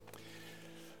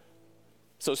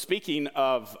So speaking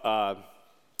of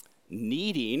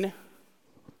needing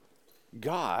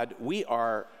God, we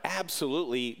are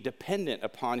absolutely dependent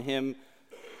upon him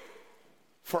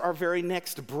for our very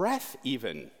next breath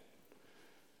even.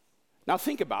 Now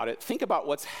think about it. Think about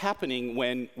what's happening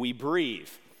when we breathe.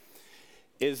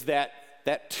 Is that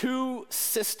two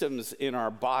systems in our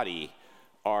body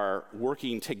are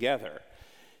working together.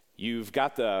 You've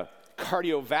got the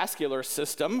cardiovascular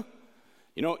system.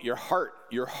 You know, your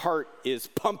heart is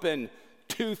pumping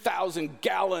 2,000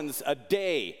 gallons a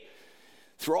day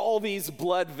through all these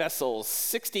blood vessels,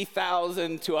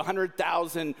 60,000 to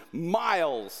 100,000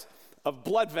 miles of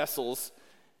blood vessels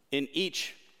in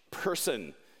each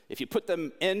person. If you put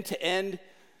them end to end,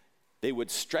 they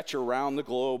would stretch around the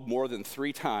globe more than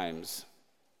 3 times.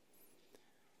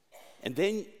 And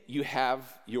then you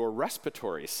have your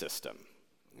respiratory system,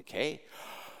 okay?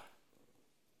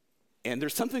 And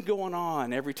there's something going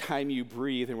on every time you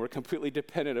breathe, and we're completely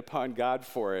dependent upon God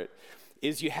for it,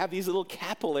 is you have these little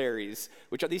capillaries,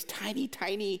 which are these tiny,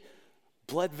 tiny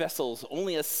blood vessels,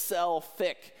 only a cell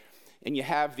thick. And you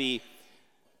have the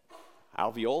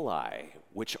alveoli,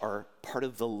 which are part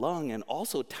of the lung, and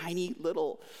also tiny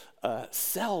little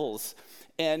cells.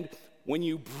 And when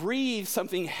you breathe,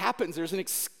 something happens. There's an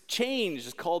exchange.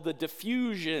 It's called the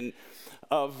diffusion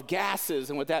of gases.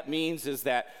 And what that means is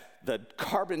that the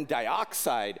carbon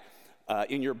dioxide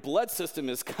in your blood system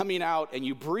is coming out, and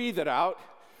you breathe it out.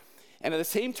 And at the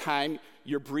same time,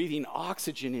 you're breathing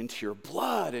oxygen into your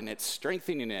blood, and it's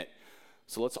strengthening it.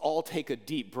 So let's all take a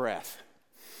deep breath.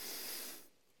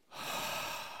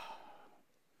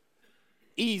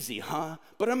 Easy, huh?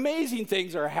 But amazing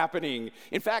things are happening.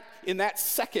 In fact, in that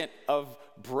second of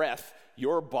breath,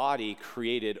 your body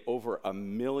created over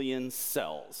 1 million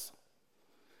cells.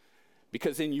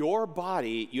 Because in your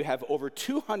body, you have over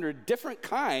 200 different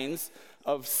kinds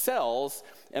of cells,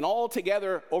 and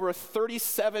altogether over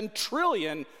 37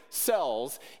 trillion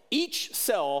cells, each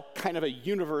cell kind of a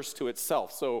universe to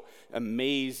itself. So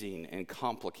amazing and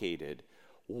complicated.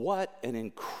 What an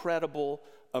incredible,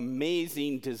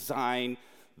 amazing design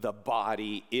the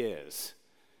body is.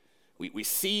 We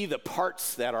see the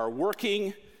parts that are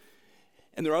working,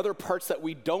 and there are other parts that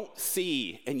we don't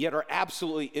see and yet are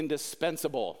absolutely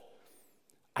indispensable.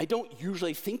 I don't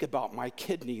usually think about my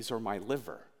kidneys or my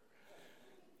liver,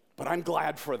 but I'm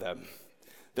glad for them.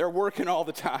 They're working all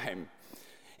the time.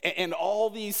 And all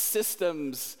these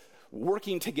systems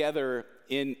working together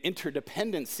in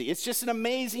interdependency. It's just an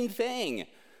amazing thing.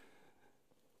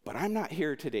 But I'm not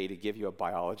here today to give you a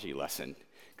biology lesson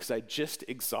because I just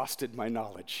exhausted my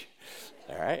knowledge.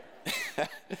 All right?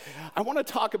 I want to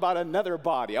talk about another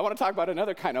body. I want to talk about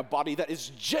another kind of body that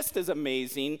is just as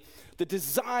amazing. The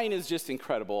design is just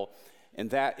incredible, and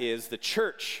that is the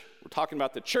church. We're talking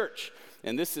about the church,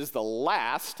 and this is the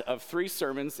last of 3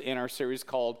 sermons in our series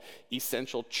called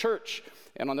Essential Church.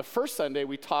 And on the first Sunday,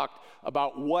 we talked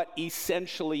about what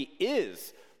essentially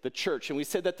is the church, and we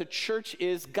said that the church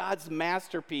is God's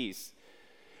masterpiece.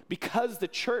 Because the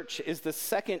church is the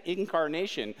second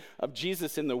incarnation of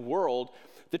Jesus in the world,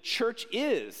 the church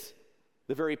is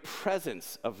the very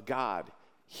presence of God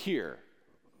here.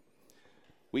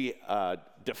 We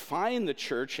define the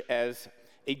church as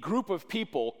a group of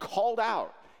people called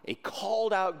out, a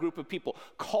called out group of people,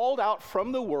 called out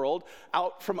from the world,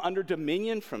 out from under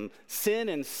dominion from sin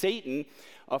and Satan,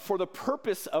 for the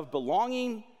purpose of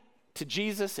belonging to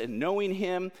Jesus and knowing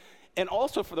him, and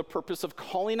also for the purpose of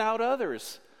calling out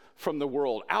others from the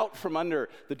world, out from under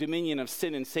the dominion of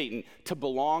sin and Satan, to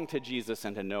belong to Jesus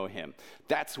and to know him.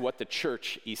 That's what the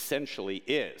church essentially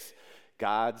is.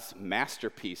 God's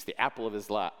masterpiece, the apple of his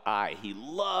eye. He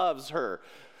loves her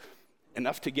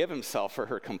enough to give himself for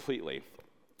her completely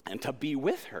and to be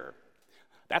with her.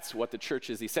 That's what the church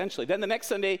is essentially. Then the next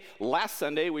Sunday, last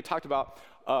Sunday, we talked about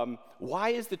why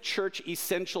is the church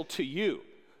essential to you?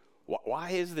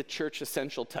 Why is the church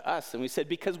essential to us? And we said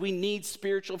because we need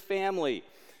spiritual family.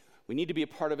 We need to be a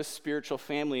part of a spiritual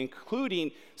family,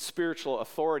 including spiritual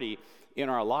authority in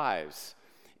our lives.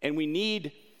 And we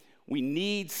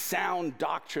need sound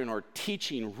doctrine or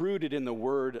teaching rooted in the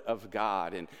Word of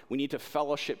God. And we need to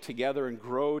fellowship together and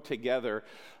grow together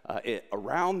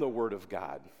around the Word of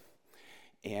God.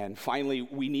 And finally,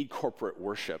 we need corporate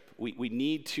worship. We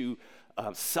need to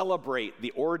celebrate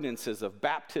the ordinances of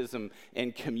baptism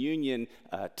and communion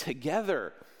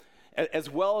together, as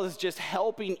well as just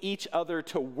helping each other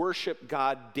to worship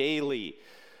God daily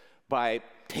by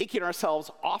taking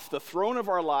ourselves off the throne of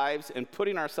our lives and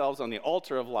putting ourselves on the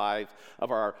altar of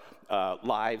our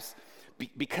lives,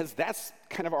 because that's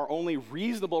kind of our only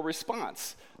reasonable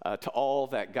response to all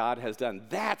that God has done.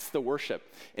 That's the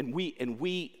worship, and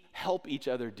we help each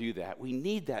other do that. We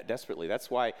need that desperately. That's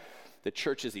why the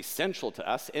church is essential to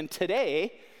us. And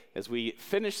today, as we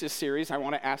finish this series, I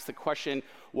want to ask the question,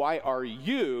 why are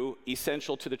you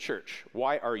essential to the church?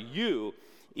 Why are you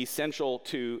essential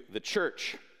to the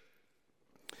church?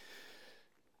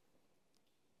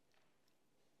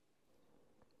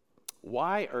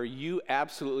 Why are you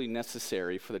absolutely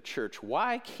necessary for the church?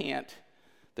 Why can't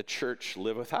the church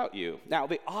live without you? Now,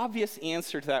 the obvious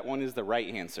answer to that one is the right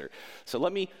answer. So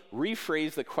let me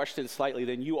rephrase the question slightly,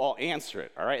 then you all answer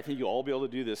it, all right? I think you'll all be able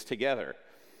to do this together.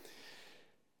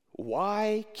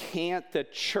 Why can't the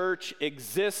church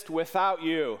exist without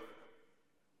you?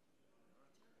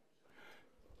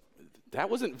 That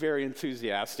wasn't very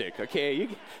enthusiastic, okay?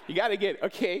 You got to get,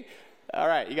 okay, all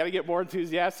right, you got to get more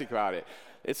enthusiastic about it.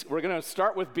 We're going to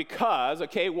start with because,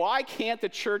 okay? Why can't the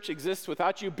church exist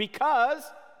without you? Because,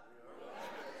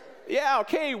 yeah,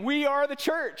 okay, we are the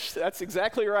church. That's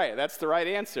exactly right. That's the right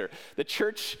answer. The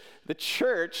church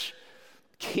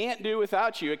can't do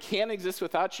without you. It can't exist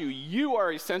without you. You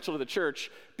are essential to the church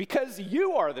because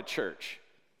you are the church.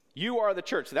 You are the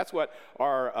church. That's what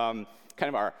our kind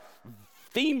of our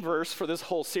theme verse for this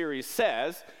whole series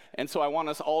says. And so I want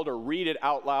us all to read it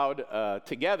out loud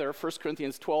together. 1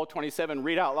 Corinthians 12:27.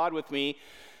 Read out loud with me.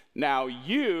 Now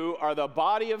you are the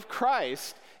body of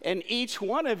Christ, and each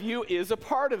one of you is a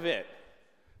part of it.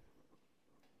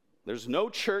 There's no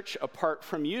church apart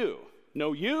from you.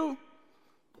 No you,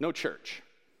 no church.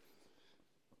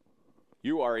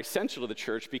 You are essential to the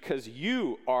church because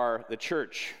you are the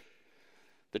church.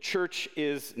 The church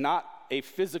is not a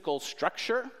physical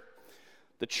structure.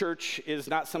 The church is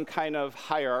not some kind of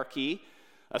hierarchy,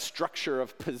 a structure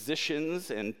of positions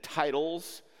and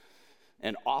titles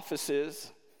and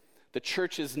offices. The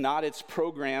church is not its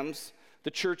programs.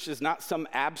 The church is not some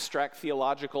abstract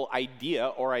theological idea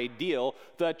or ideal.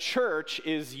 The church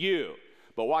is you.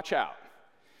 But watch out,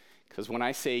 because when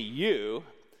I say you,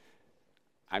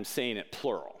 I'm saying it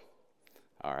plural,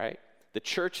 all right? The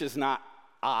church is not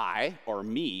I or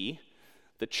me.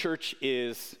 The church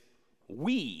is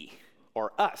we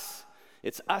or us.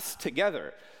 It's us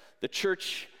together. The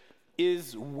church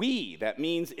is we. That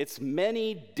means it's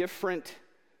many different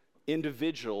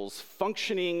individuals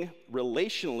functioning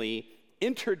relationally,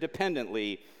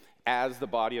 interdependently as the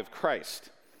body of Christ.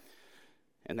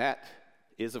 And that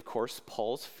is, of course,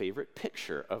 Paul's favorite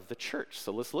picture of the church.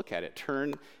 So let's look at it.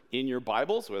 Turn in your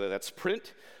Bibles, whether that's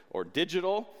print or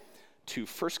digital, to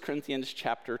 1 Corinthians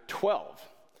chapter 12.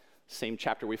 Same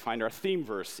chapter we find our theme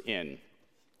verse in.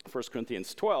 1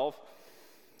 Corinthians 12.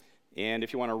 And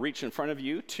if you want to reach in front of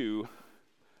you to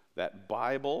that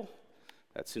Bible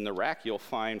that's in the rack, you'll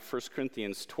find 1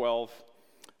 Corinthians 12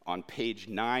 on page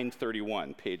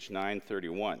 931. Page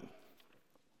 931.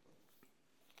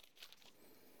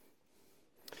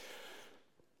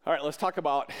 All right, let's talk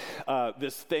about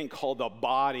this thing called the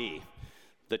body,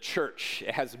 the church.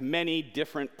 It has many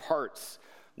different parts.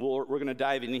 We're going to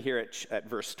dive in here at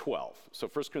verse 12. So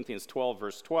 1 Corinthians 12,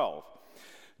 verse 12.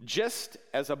 Just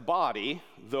as a body,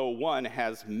 though one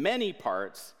has many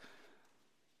parts,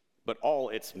 but all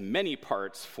its many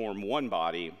parts form one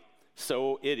body,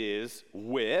 so it is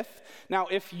with. Now,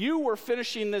 if you were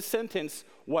finishing this sentence,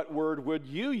 what word would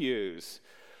you use?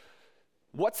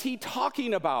 What's he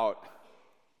talking about?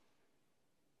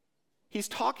 He's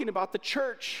talking about the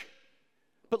church.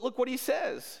 But look what he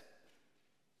says.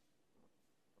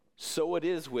 So it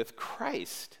is with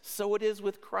Christ. So it is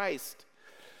with Christ.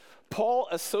 Paul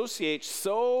associates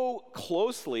so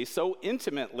closely, so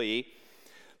intimately,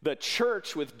 the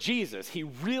church with Jesus. He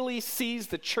really sees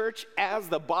the church as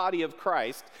the body of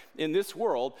Christ in this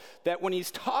world, that when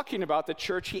he's talking about the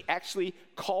church, he actually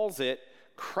calls it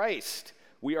Christ.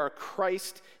 We are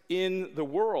Christ in the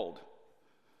world.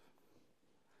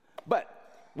 But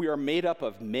we are made up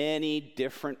of many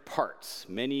different parts,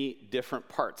 many different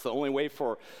parts. The only way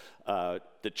for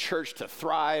the church to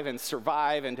thrive and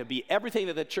survive and to be everything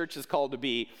that the church is called to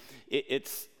be,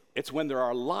 it's when there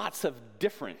are lots of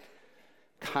different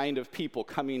kind of people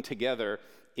coming together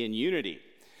in unity.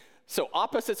 So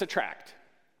opposites attract,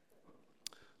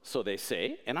 so they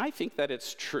say, and I think that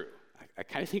it's true. I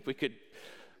kind of think we could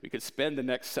spend the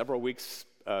next several weeks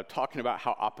talking about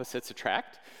how opposites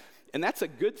attract. And that's a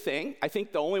good thing. I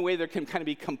think the only way there can kind of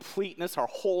be completeness or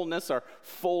wholeness or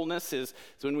fullness is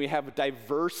when we have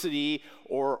diversity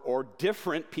or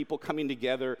different people coming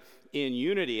together in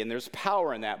unity, and there's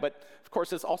power in that. But of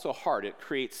course, it's also hard. It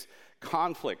creates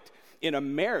conflict. In a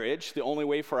marriage, the only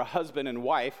way for a husband and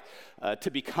wife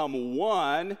to become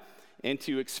one and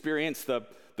to experience the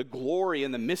glory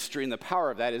and the mystery and the power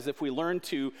of that is if we learn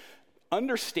to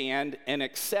understand and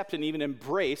accept and even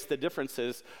embrace the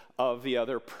differences of the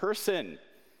other person.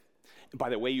 By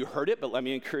the way, you heard it, but let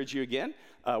me encourage you again.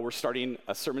 We're starting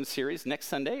a sermon series next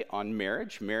Sunday on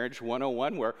Marriage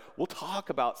 101, where we'll talk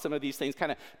about some of these things,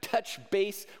 kind of touch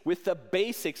base with the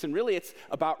basics, and really it's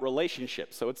about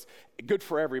relationships. So it's good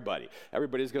for everybody.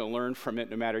 Everybody's going to learn from it,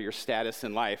 no matter your status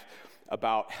in life,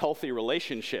 about healthy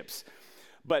relationships.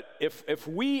 But if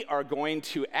we are going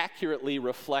to accurately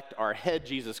reflect our head,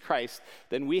 Jesus Christ,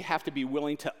 then we have to be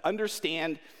willing to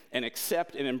understand and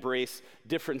accept and embrace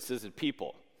differences in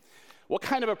people. What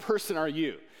kind of a person are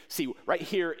you? See, right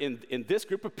here in this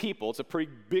group of people, it's a pretty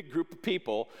big group of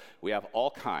people, we have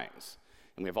all kinds.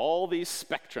 And we have all these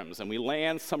spectrums, and we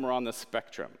land somewhere on the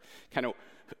spectrum. Kind of,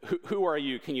 who are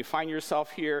you? Can you find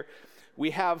yourself here?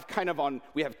 We have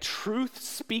truth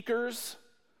speakers,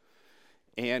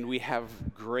 and we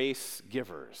have grace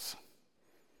givers.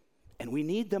 And we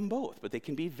need them both, but they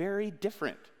can be very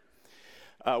different.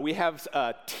 We have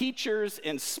teachers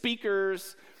and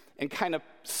speakers and kind of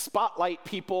spotlight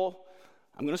people.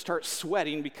 I'm going to start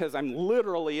sweating because I'm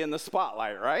literally in the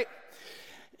spotlight, right?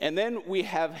 And then we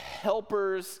have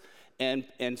helpers and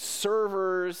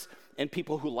servers and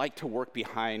people who like to work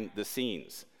behind the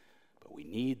scenes. But we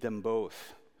need them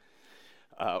both.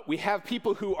 We have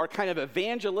people who are kind of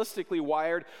evangelistically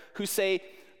wired who say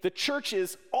the church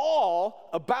is all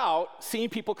about seeing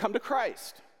people come to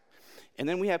Christ. And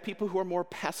then we have people who are more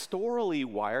pastorally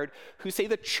wired who say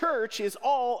the church is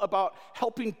all about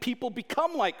helping people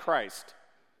become like Christ.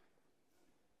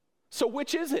 So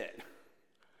which is it?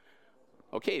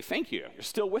 Okay, thank you. You're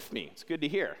still with me. It's good to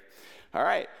hear. All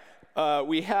right.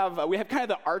 We have kind of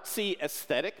the artsy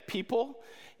aesthetic people.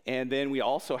 And then we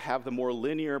also have the more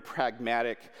linear,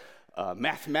 pragmatic,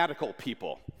 mathematical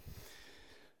people.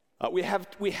 We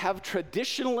have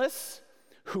traditionalists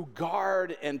who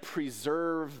guard and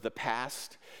preserve the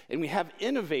past, and we have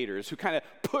innovators who kind of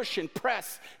push and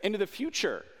press into the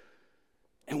future.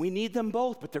 And we need them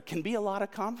both, but there can be a lot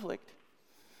of conflict.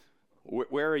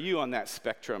 Where are you on that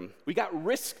spectrum? We got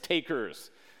risk takers,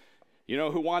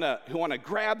 who want to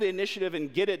grab the initiative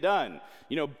and get it done.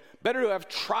 Better to have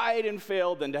tried and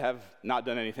failed than to have not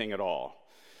done anything at all.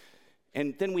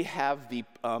 And then we have the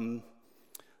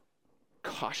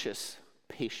cautious,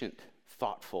 patient,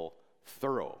 thoughtful,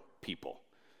 thorough people.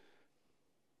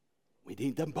 We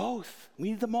need them both.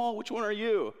 We need them all. Which one are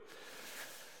you?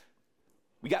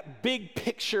 We got big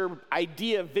picture,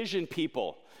 idea, vision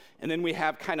people. And then we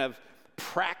have kind of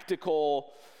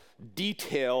practical,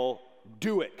 detail,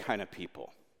 do it kind of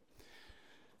people.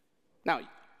 Now,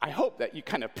 I hope that you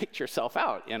kind of picked yourself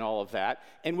out in all of that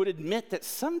and would admit that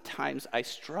sometimes I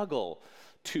struggle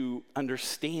to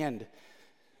understand,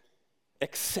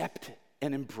 accept,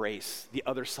 and embrace the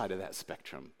other side of that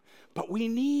spectrum. But we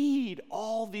need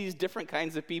all these different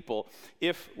kinds of people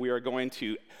if we are going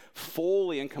to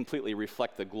fully and completely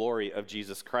reflect the glory of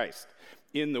Jesus Christ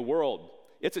in the world.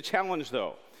 It's a challenge,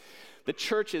 though. The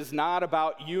church is not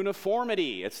about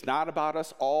uniformity. It's not about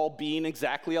us all being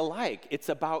exactly alike. It's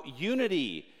about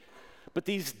unity. But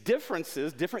these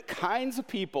differences, different kinds of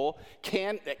people,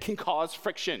 can cause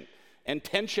friction and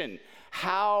tension.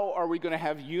 How are we going to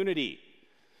have unity?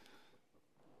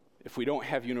 If we don't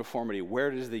have uniformity,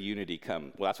 where does the unity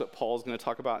come? Well, that's what Paul's going to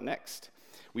talk about next.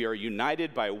 We are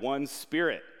united by one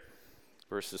Spirit,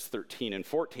 verses 13 and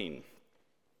 14.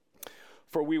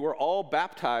 For we were all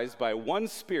baptized by one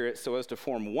Spirit so as to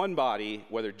form one body,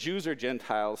 whether Jews or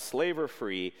Gentiles, slave or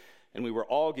free, and we were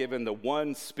all given the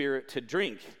one Spirit to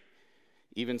drink.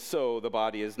 Even so, the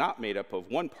body is not made up of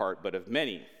one part, but of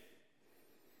many.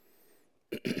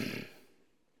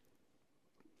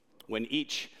 When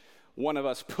each one of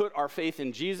us put our faith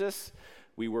in Jesus,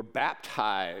 we were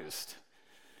baptized.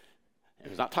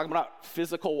 And we're not talking about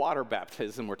physical water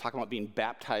baptism. We're talking about being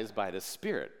baptized by the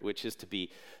Spirit, which is to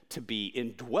be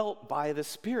indwelt by the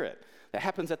Spirit. That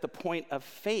happens at the point of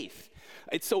faith.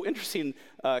 It's so interesting,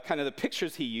 kind of the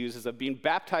pictures he uses of being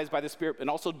baptized by the Spirit and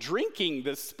also drinking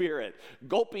the Spirit,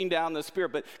 gulping down the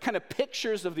Spirit, but kind of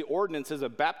pictures of the ordinances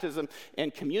of baptism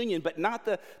and communion, but not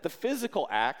the physical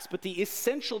acts, but the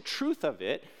essential truth of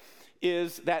it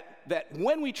is that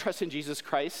when we trust in Jesus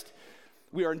Christ,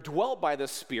 we are indwelt by the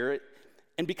Spirit,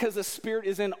 and because the Spirit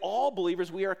is in all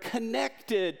believers, we are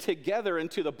connected together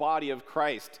into the body of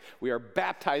Christ. We are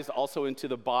baptized also into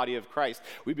the body of Christ.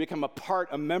 We become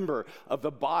a member of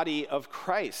the body of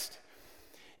Christ.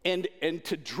 And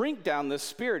to drink down the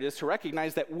Spirit is to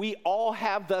recognize that we all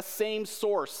have the same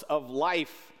source of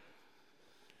life.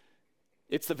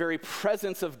 It's the very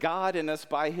presence of God in us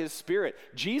by his Spirit.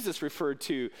 Jesus referred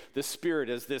to the Spirit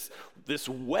as this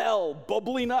well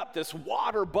bubbling up, this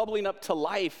water bubbling up to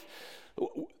life.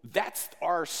 That's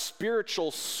our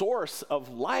spiritual source of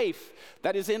life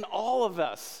that is in all of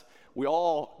us. We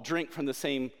all drink from the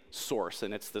same source,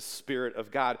 and it's the Spirit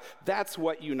of God. That's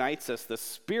what unites us. The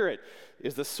Spirit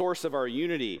is the source of our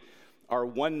unity, our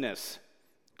oneness.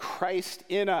 Christ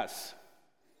in us,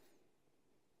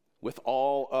 with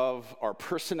all of our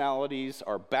personalities,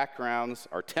 our backgrounds,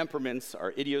 our temperaments,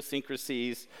 our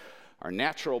idiosyncrasies, our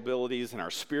natural abilities, and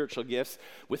our spiritual gifts.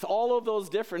 With all of those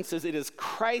differences, it is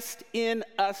Christ in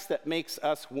us that makes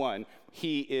us one.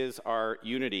 He is our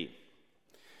unity.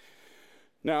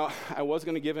 Now, I was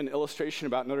going to give an illustration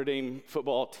about Notre Dame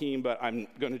football team, but I'm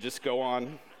going to just go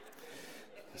on.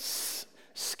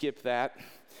 Skip that.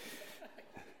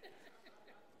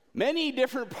 Many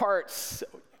different parts,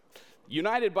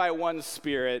 united by one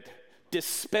Spirit,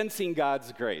 dispensing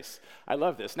God's grace. I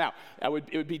love this. Now, it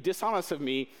would be dishonest of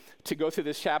me to go through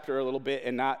this chapter a little bit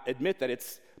and not admit that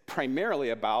it's primarily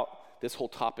about this whole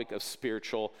topic of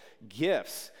spiritual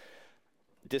gifts.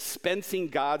 Dispensing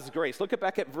God's grace. Look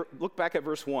back at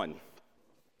verse 1.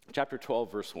 Chapter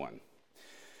 12, verse 1.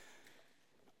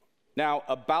 Now,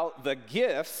 about the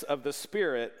gifts of the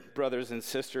Spirit, brothers and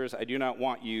sisters, I do not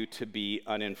want you to be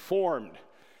uninformed.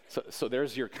 So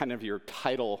there's your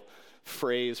title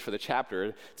phrase for the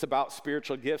chapter. It's about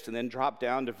spiritual gifts, and then drop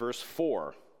down to verse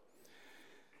 4.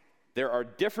 There are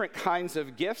different kinds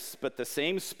of gifts, but the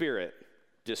same Spirit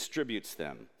distributes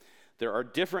them. There are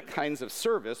different kinds of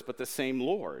service, but the same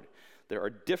Lord. There are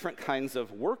different kinds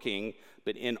of working,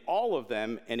 but in all of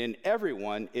them and in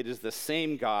everyone, it is the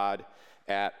same God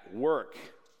at work.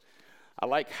 I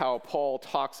like how Paul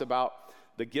talks about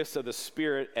the gifts of the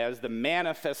Spirit as the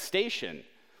manifestation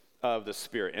of the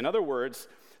Spirit. In other words,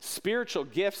 spiritual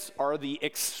gifts are the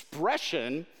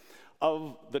expression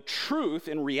of the truth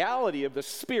and reality of the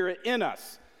Spirit in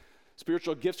us.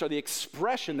 Spiritual gifts are the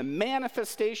expression, the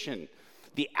manifestation,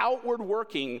 the outward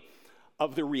working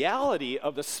of the reality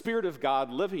of the Spirit of God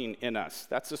living in us.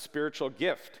 That's a spiritual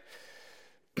gift.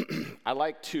 I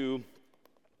like to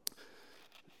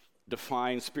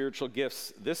define spiritual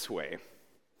gifts this way.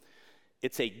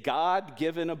 It's a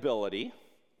God-given ability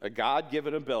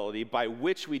by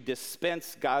which we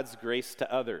dispense God's grace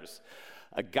to others.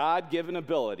 A God-given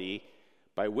ability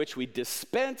by which we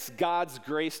dispense God's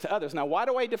grace to others. Now, why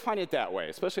do I define it that way?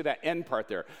 Especially that end part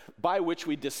there. By which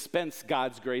we dispense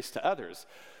God's grace to others.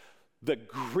 The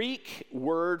Greek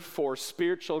word for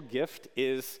spiritual gift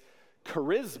is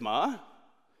charisma.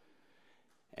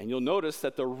 And you'll notice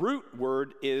that the root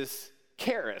word is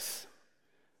charis,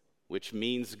 which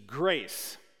means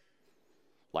grace.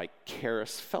 Like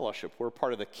Charis Fellowship. We're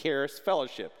part of the Charis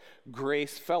Fellowship,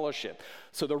 Grace Fellowship.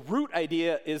 So the root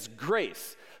idea is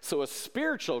grace. So a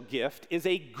spiritual gift is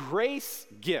a grace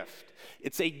gift.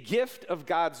 It's a gift of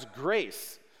God's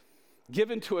grace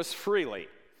given to us freely.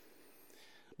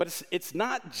 But it's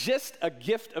not just a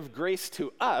gift of grace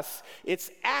to us.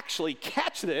 It's actually,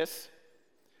 catch this,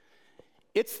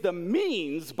 it's the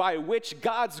means by which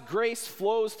God's grace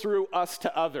flows through us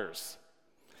to others.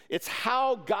 It's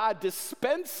how God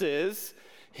dispenses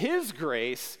his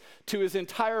grace to his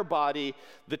entire body,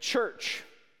 the church.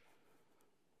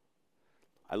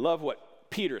 I love what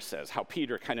Peter says, how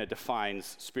Peter kind of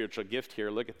defines spiritual gift here.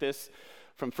 Look at this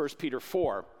from 1 Peter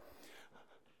 4.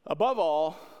 Above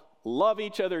all, love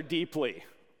each other deeply,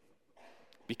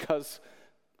 because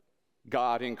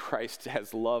God in Christ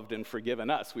has loved and forgiven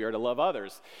us. We are to love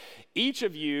others. Each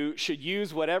of you should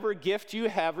use whatever gift you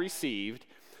have received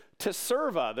to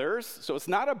serve others. So it's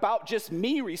not about just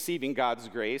me receiving God's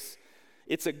grace.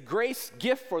 It's a grace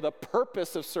gift for the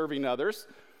purpose of serving others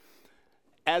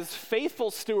as faithful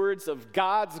stewards of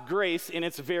God's grace in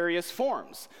its various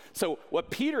forms. So what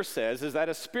Peter says is that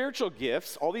as spiritual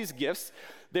gifts, all these gifts,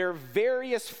 they're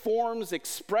various forms,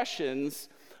 expressions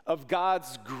of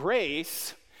God's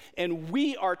grace, and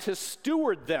we are to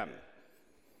steward them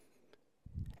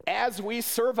as we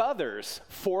serve others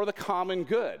for the common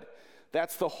good.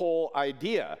 That's the whole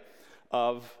idea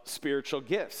of spiritual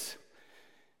gifts.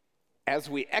 As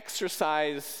we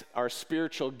exercise our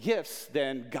spiritual gifts,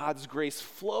 then God's grace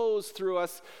flows through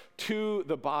us to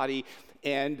the body,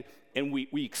 and we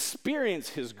experience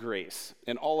his grace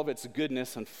in all of its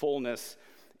goodness and fullness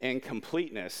and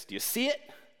completeness. Do you see it?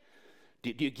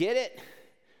 Do you get it?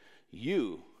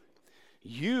 You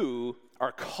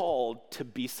are called to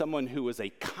be someone who is a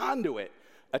conduit,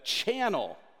 a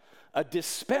channel, a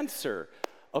dispenser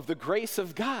of the grace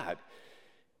of God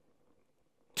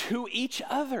to each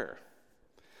other.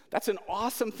 That's an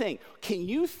awesome thing. Can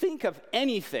you think of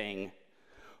anything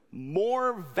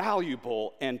more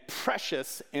valuable and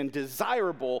precious and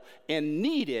desirable and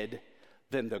needed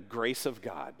than the grace of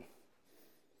God?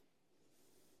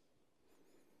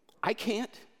 I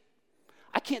can't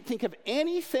think of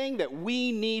anything that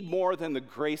we need more than the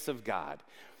grace of God.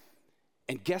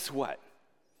 And guess what?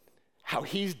 How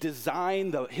he's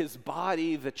designed his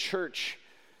body, the church,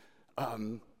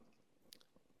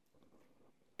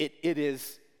 it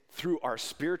is through our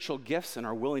spiritual gifts and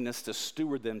our willingness to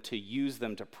steward them, to use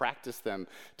them, to practice them,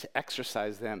 to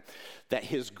exercise them, that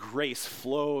his grace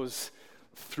flows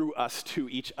through us to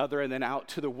each other and then out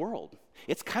to the world.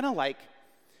 It's kind of like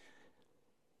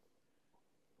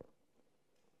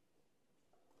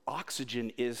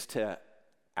oxygen is to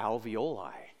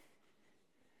alveoli.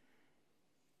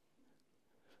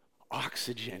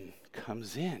 Oxygen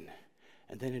comes in,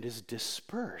 and then it is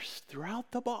dispersed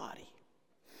throughout the body.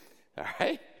 All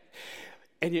right?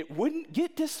 And it wouldn't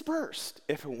get dispersed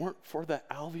if it weren't for the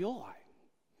alveoli.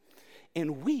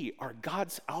 And we are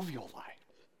God's alveoli.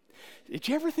 Did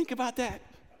you ever think about that?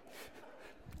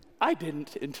 I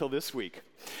didn't until this week.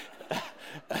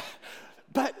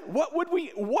 But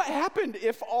what happened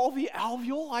if all the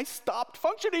alveoli stopped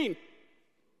functioning?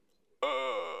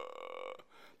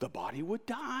 The body would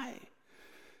die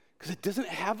because it doesn't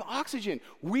have oxygen.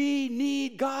 We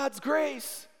need God's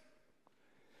grace.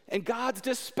 And God's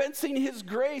dispensing his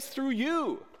grace through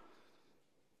you.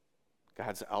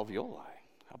 God's alveoli.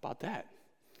 How about that?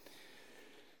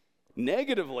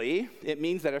 Negatively, it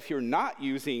means that if you're not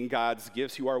using God's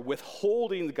gifts, you are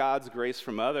withholding God's grace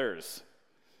from others.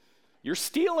 You're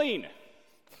stealing.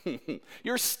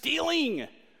 You're stealing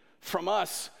from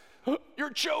us.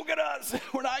 You're choking us.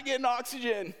 We're not getting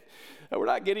oxygen. We're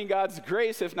not getting God's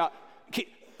grace. If not,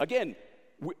 again,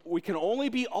 we can only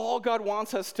be all God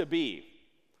wants us to be.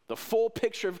 The full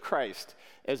picture of Christ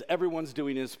as everyone's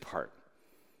doing his part.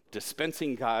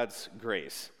 Dispensing God's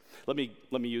grace. Let me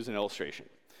use an illustration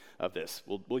of this.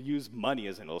 We'll use money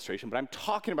as an illustration, but I'm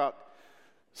talking about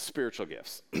spiritual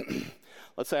gifts.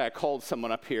 Let's say I called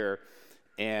someone up here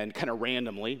and kind of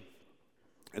randomly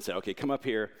and said, okay, come up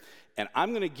here, and I'm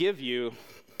going to give you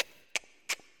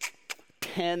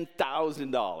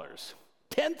 $10,000.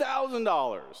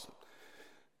 $10,000.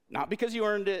 Not because you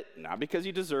earned it, not because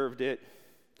you deserved it,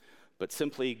 but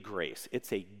simply grace.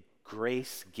 It's a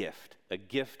grace gift, a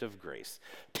gift of grace.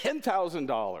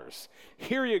 $10,000.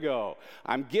 Here you go.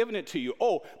 I'm giving it to you.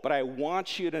 Oh, but I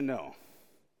want you to know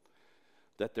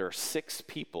that there are 6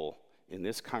 people in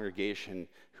this congregation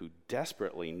who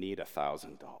desperately need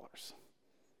 $1,000.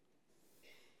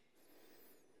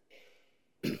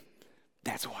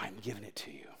 That's why I'm giving it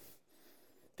to you.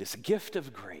 This gift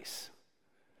of grace.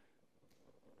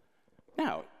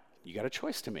 Now, you got a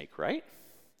choice to make, right?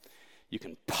 You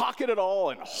can pocket it all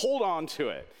and hold on to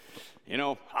it. You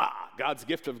know, God's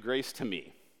gift of grace to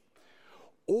me.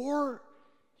 Or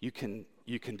you can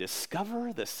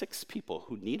discover the 6 people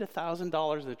who need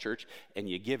 $1,000 in the church and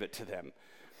you give it to them.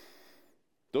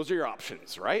 Those are your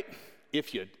options, right?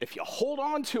 If you hold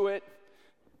on to it,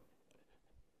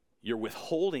 you're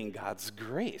withholding God's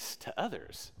grace to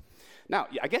others. Now,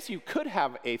 I guess you could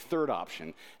have a third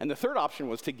option, and the third option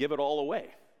was to give it all away,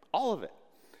 all of it.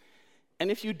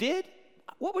 And if you did,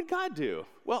 what would God do?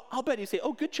 Well, I'll bet he'd say,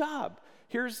 oh, good job.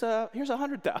 Here's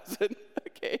 $100,000.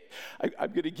 Okay, I'm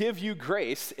going to give you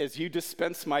grace as you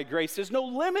dispense my grace. There's no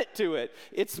limit to it.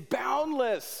 It's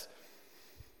boundless.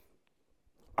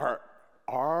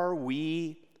 Are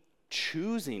we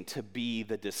choosing to be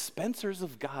the dispensers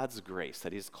of God's grace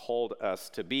that he's called us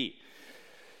to be?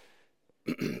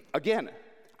 Again,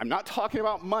 I'm not talking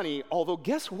about money, although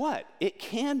guess what? It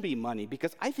can be money,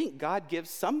 because I think God gives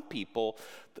some people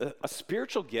a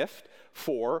spiritual gift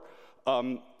for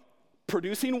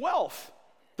producing wealth.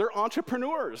 They're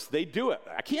entrepreneurs. They do it.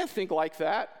 I can't think like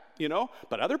that, you know,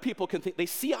 but other people can think. They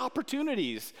see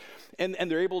opportunities, and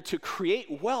they're able to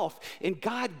create wealth, and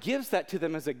God gives that to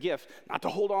them as a gift, not to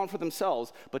hold on for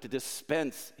themselves, but to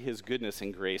dispense his goodness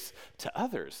and grace to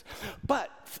others. But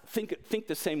think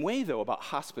the same way, though, about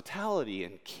hospitality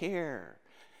and care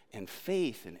and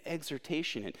faith and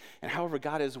exhortation and however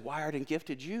God has wired and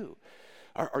gifted you.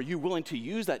 Are you willing to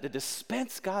use that to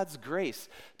dispense God's grace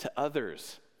to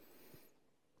others?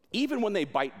 Even when they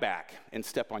bite back and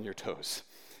step on your toes,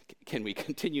 can we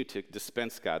continue to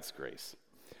dispense God's grace?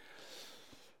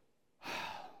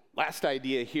 Last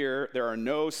idea here, there are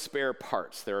no spare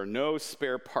parts. There are no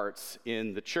spare parts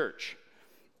in the church.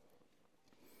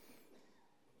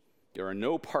 There are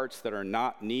no parts that are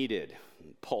not needed.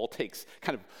 Paul takes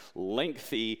kind of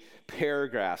lengthy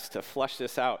paragraphs to flesh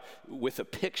this out with a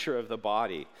picture of the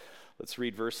body. Let's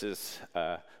read verses,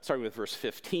 starting with verse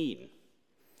 15.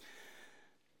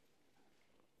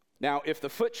 Now, if the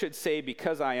foot should say,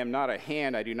 because I am not a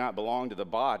hand, I do not belong to the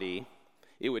body,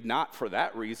 it would not for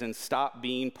that reason stop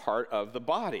being part of the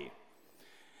body.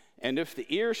 And if the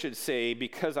ear should say,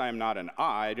 because I am not an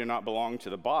eye, I do not belong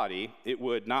to the body, it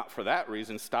would not for that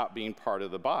reason stop being part of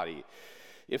the body.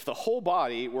 If the whole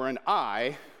body were an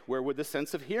eye, where would the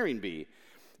sense of hearing be?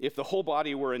 If the whole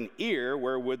body were an ear,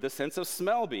 where would the sense of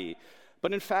smell be?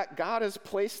 But in fact, God has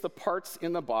placed the parts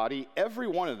in the body, every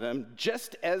one of them,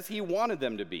 just as he wanted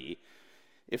them to be.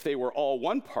 If they were all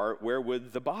one part, where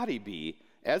would the body be?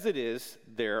 As it is,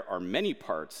 there are many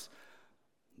parts,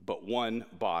 but one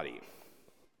body.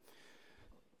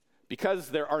 Because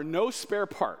there are no spare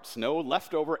parts, no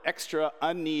leftover, extra,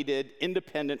 unneeded,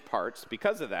 independent parts,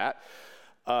 because of that,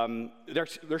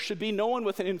 there should be no one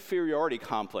with an inferiority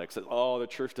complex that, oh, the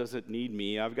church doesn't need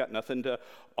me, I've got nothing to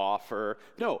offer.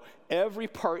 No, every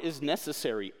part is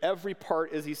necessary. Every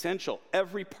part is essential.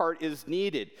 Every part is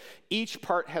needed. Each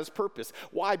part has purpose.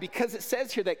 Why? Because it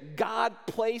says here that God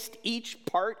placed each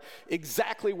part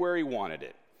exactly where he wanted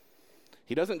it.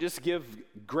 He doesn't just give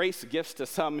grace gifts to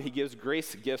some, he gives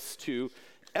grace gifts to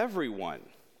everyone.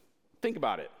 Think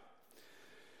about it.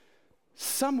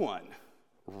 Someone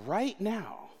right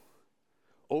now,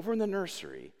 over in the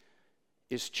nursery,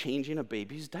 is changing a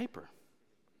baby's diaper.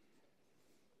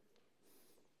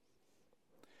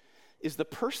 Is the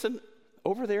person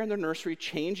over there in the nursery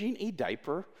changing a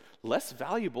diaper less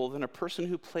valuable than a person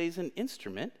who plays an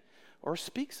instrument or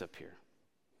speaks up here?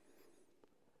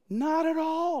 Not at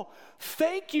all.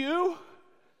 Thank you.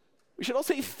 We should all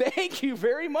say thank you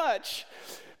very much.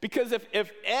 Because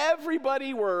if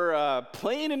everybody were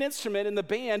playing an instrument in the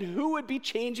band, who would be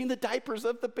changing the diapers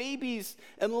of the babies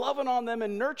and loving on them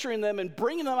and nurturing them and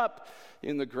bringing them up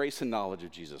in the grace and knowledge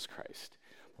of Jesus Christ?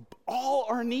 All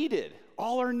are needed.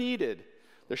 All are needed.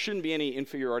 There shouldn't be any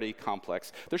inferiority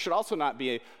complex. There should also not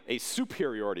be a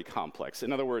superiority complex.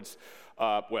 In other words,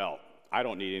 well, I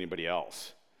don't need anybody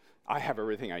else. I have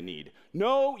everything I need.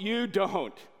 No, you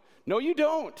don't. No, you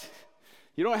don't.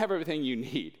 You don't have everything you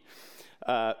need.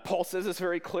 Paul says this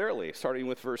very clearly, starting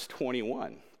with verse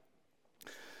 21.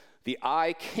 The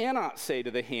eye cannot say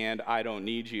to the hand, I don't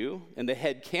need you, and the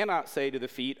head cannot say to the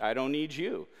feet, I don't need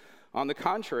you. On the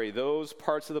contrary, those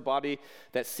parts of the body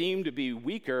that seem to be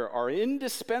weaker are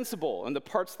indispensable, and the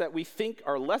parts that we think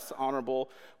are less honorable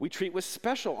we treat with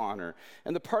special honor,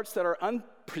 and the parts that are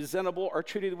unpresentable are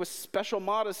treated with special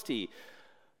modesty,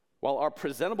 while our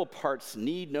presentable parts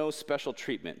need no special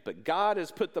treatment. But God has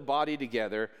put the body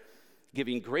together,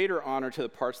 giving greater honor to the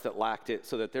parts that lacked it,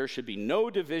 so that there should be no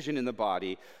division in the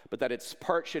body, but that its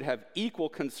parts should have equal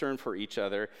concern for each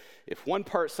other. If one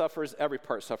part suffers, every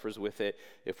part suffers with it.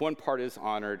 If one part is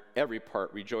honored, every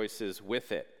part rejoices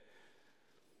with it.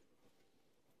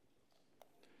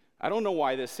 I don't know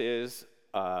why this is.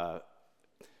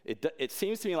 It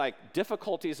seems to me like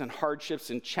difficulties and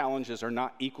hardships and challenges are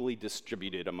not equally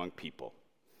distributed among people.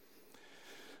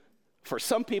 For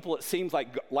some people, it seems like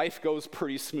life goes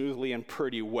pretty smoothly and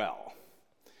pretty well.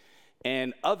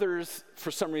 And others,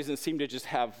 for some reason, seem to just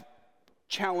have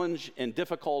challenge and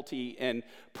difficulty and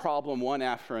problem one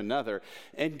after another.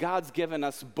 And God's given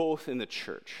us both in the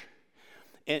church.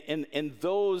 And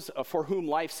those for whom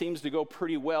life seems to go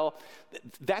pretty well,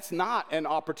 that's not an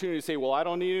opportunity to say, well, I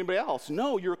don't need anybody else.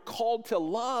 No, you're called to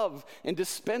love and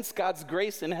dispense God's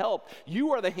grace and help.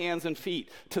 You are the hands and feet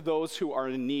to those who are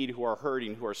in need, who are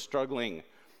hurting, who are struggling.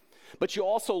 But you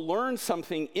also learn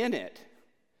something in it.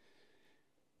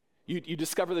 You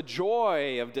discover the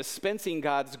joy of dispensing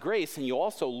God's grace, and you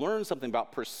also learn something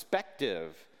about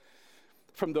perspective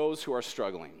from those who are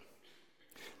struggling.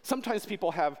 Sometimes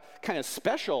people have kind of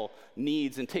special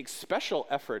needs and take special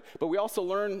effort, but we also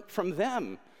learn from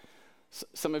them.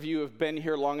 Some of you have been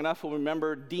here long enough will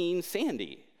remember Dean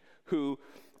Sandy, who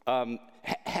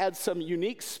had some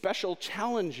unique special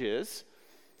challenges,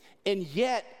 and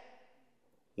yet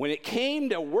when it came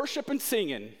to worship and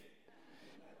singing,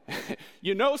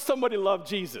 you know somebody loved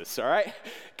Jesus, all right?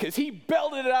 Because he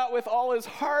belted it out with all his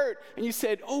heart, and you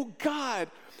said, oh God,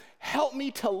 help me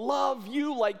to love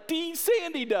you like Dean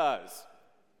Sandy does.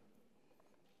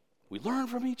 We learn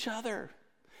from each other.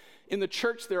 In the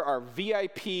church, there are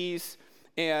VIPs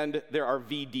and there are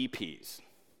VDPs.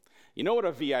 You know what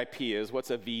a VIP is?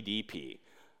 What's a VDP?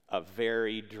 A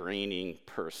very draining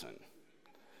person.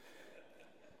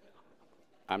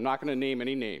 I'm not going to name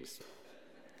any names,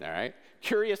 all right?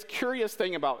 Curious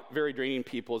thing about very draining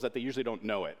people is that they usually don't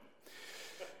know it.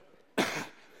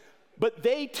 But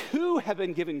they too have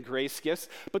been given grace gifts,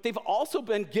 but they've also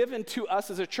been given to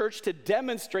us as a church to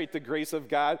demonstrate the grace of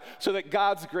God so that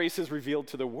God's grace is revealed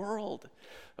to the world.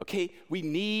 Okay, we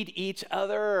need each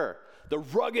other. The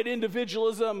rugged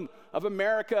individualism of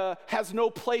America has no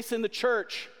place in the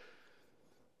church.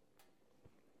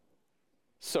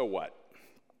 So what?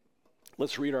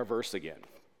 Let's read our verse again.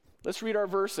 Let's read our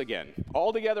verse again,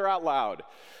 all together out loud.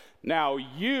 Now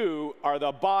you are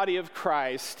the body of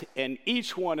Christ, and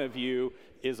each one of you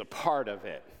is a part of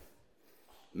it.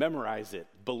 Memorize it,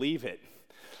 believe it,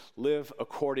 live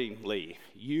accordingly.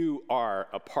 You are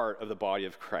a part of the body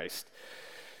of Christ.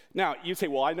 Now, you say,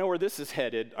 well, I know where this is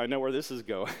headed. I know where this is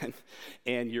going.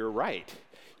 And you're right.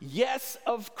 Yes,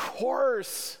 of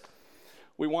course.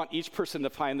 We want each person to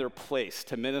find their place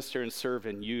to minister and serve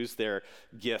and use their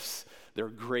gifts, their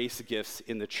grace gifts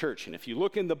in the church. And if you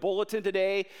look in the bulletin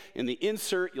today, in the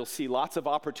insert, you'll see lots of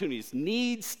opportunities.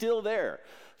 Needs still there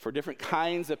for different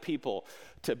kinds of people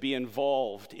to be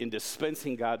involved in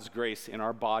dispensing God's grace in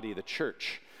our body, the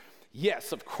church.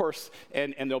 Yes, of course,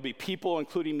 and there'll be people,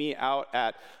 including me, out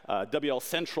at WL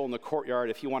Central in the courtyard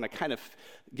if you want to kind of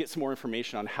get some more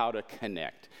information on how to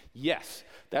connect. Yes,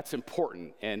 that's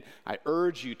important, and I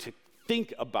urge you to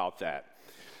think about that.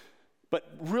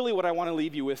 But really what I want to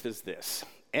leave you with is this.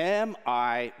 Am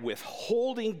I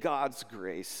withholding God's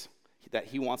grace that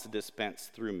he wants to dispense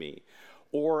through me,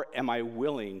 or am I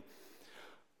willing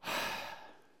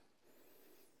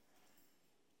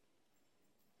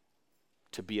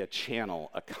to be a channel,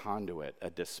 a conduit, a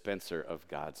dispenser of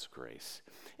God's grace?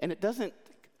 And it doesn't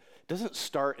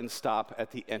start and stop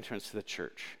at the entrance to the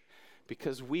church,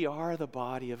 because we are the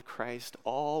body of Christ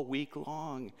all week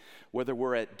long, whether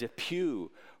we're at Depew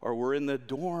or we're in the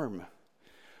dorm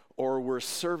or we're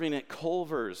serving at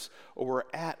Culver's or we're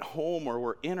at home or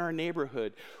we're in our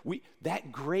neighborhood.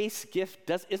 That grace gift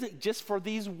isn't just for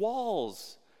these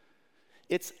walls.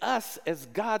 It's us as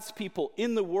God's people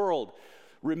in the world,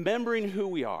 remembering who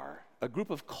we are, a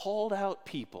group of called out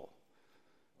people,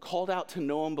 called out to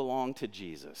know and belong to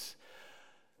Jesus.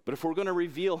 But if we're going to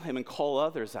reveal him and call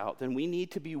others out, then we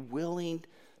need to be willing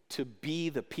to be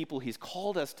the people he's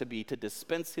called us to be, to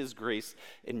dispense his grace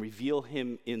and reveal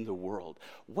him in the world.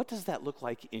 What does that look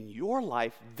like in your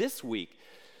life this week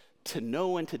to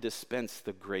know and to dispense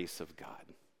the grace of God?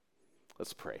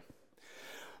 Let's pray.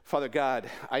 Father God,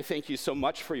 I thank you so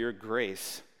much for your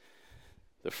grace,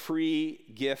 the free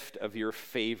gift of your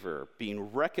favor,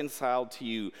 being reconciled to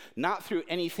you, not through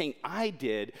anything I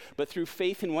did, but through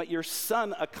faith in what your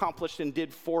Son accomplished and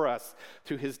did for us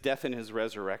through his death and his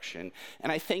resurrection.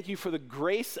 And I thank you for the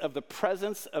grace of the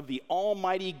presence of the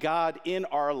Almighty God in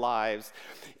our lives.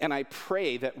 And I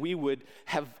pray that we would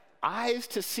have eyes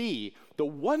to see the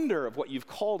wonder of what you've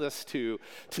called us to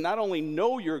not only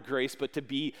know your grace, but to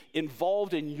be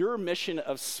involved in your mission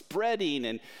of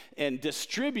spreading and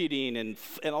distributing and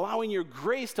allowing your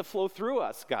grace to flow through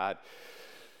us, God.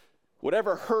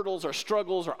 Whatever hurdles or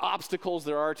struggles or obstacles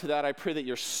there are to that, I pray that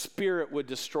your Spirit would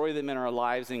destroy them in our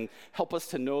lives and help us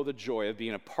to know the joy of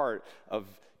being a part of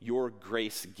your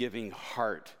grace-giving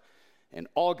heart. And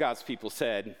all God's people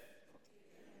said,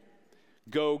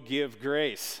 go give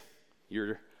grace.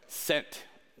 You're sent.